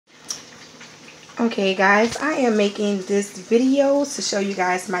Okay guys, I am making this video to show you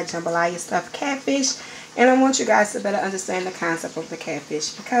guys my jambalaya stuffed catfish, and I want you guys to better understand the concept of the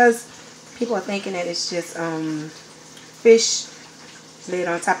catfish, because people are thinking that it's just fish laid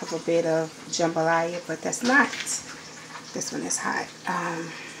on top of a bed of jambalaya, but that's not. This one is hot.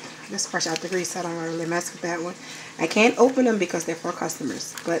 Just fresh out the grease, so I don't really mess with that one. I can't open them because they're for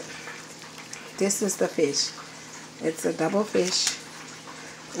customers, but this is the fish. It's a double fish.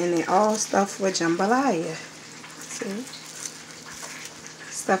 And they all stuffed with jambalaya. See?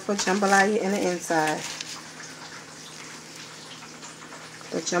 Stuffed with jambalaya in the inside.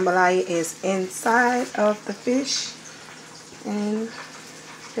 The jambalaya is inside of the fish. And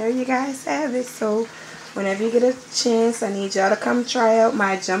there you guys have it. So whenever you get a chance, I need y'all to come try out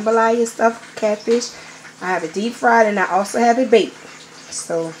my jambalaya stuffed catfish. I have it deep fried and I also have it baked.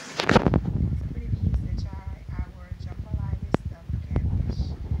 So